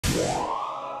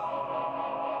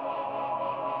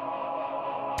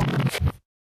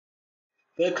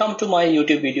Welcome to my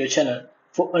YouTube video channel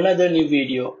for another new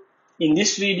video. In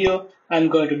this video, I am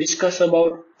going to discuss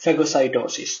about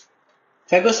phagocytosis.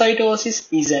 Phagocytosis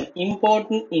is an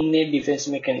important innate defense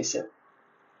mechanism.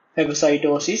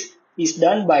 Phagocytosis is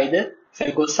done by the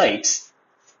phagocytes.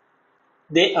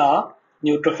 They are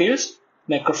neutrophils,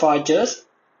 macrophages,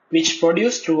 which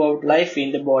produce throughout life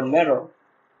in the bone marrow.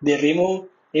 They remove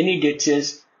any dead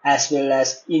cells as well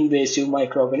as invasive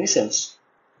microorganisms.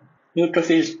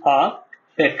 Neutrophils are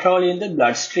patrol in the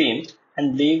bloodstream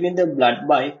and live in the blood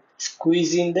by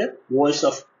squeezing the walls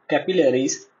of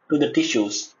capillaries to the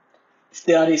tissues. If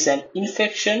there is an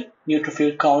infection,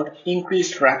 neutrophil count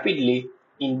increases rapidly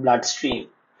in bloodstream,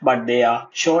 but they are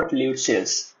short-lived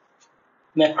cells.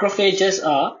 Macrophages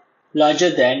are larger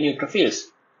than neutrophils.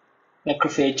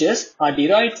 Macrophages are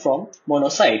derived from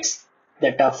monocytes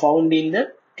that are found in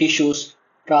the tissues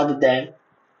rather than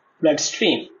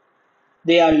bloodstream.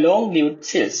 They are long-lived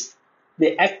cells.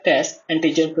 They act as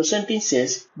antigen-presenting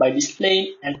cells by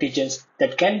displaying antigens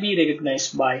that can be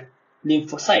recognized by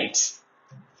lymphocytes.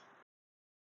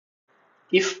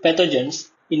 If pathogens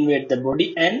invade the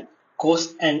body and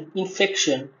cause an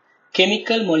infection,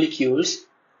 chemical molecules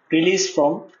released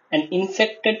from an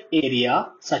infected area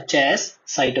such as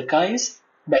cytokines,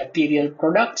 bacterial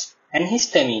products, and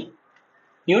histamine.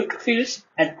 Neutrophils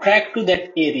attract to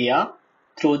that area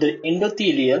through the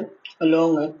endothelium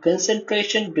along a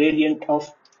concentration gradient of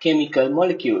chemical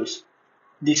molecules.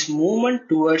 This movement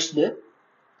towards the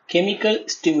chemical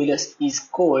stimulus is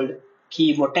called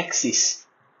chemotaxis.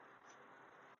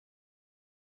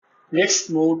 Let's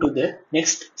move to the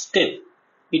next step.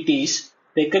 It is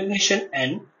recognition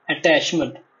and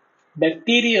attachment.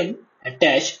 Bacterium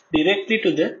attach directly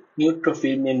to the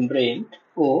neutrophil membrane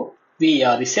or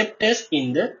via receptors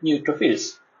in the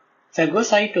neutrophils.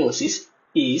 Phagocytosis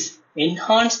is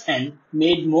enhanced and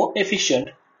made more efficient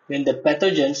when the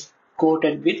pathogens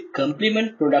coated with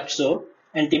complement products or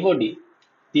antibody.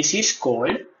 This is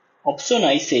called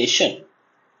opsonization.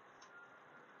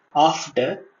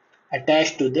 After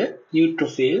attached to the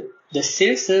neutrophil, the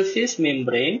cell surface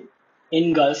membrane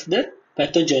engulfs the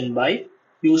pathogen by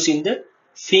using the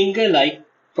finger-like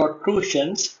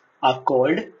protrusions are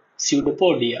called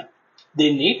pseudopodia.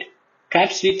 Then it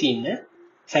traps within a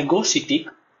phagocytic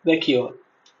vacuole.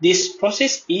 This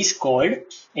process is called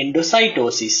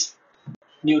endocytosis.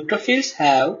 Neutrophils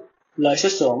have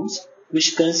lysosomes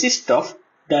which consist of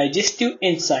digestive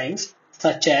enzymes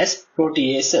such as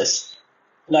proteases.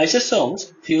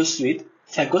 Lysosomes fuse with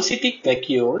phagocytic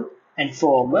vacuole and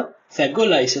form a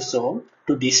phagolysosome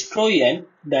to destroy and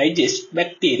digest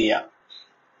bacteria.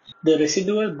 The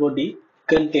residual body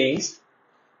contains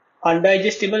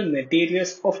undigestible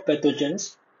materials of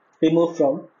pathogens removed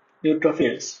from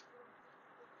neutrophils.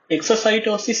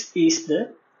 Exocytosis is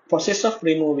the process of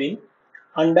removing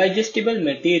undigestible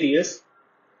materials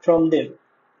from them.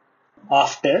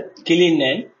 After killing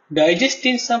and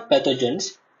digesting some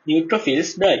pathogens,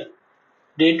 neutrophils die.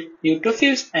 Dead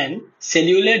neutrophils and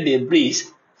cellular debris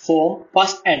form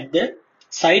pus at the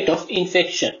site of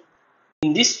infection.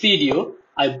 In this video,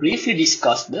 I briefly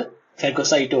discussed the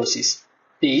phagocytosis.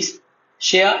 Please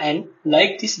share and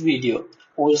like this video.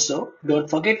 Also, don't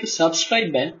forget to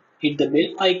subscribe and hit the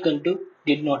bell icon to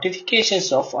get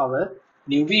notifications of our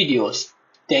new videos.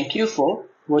 Thank you for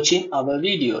watching our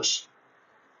videos.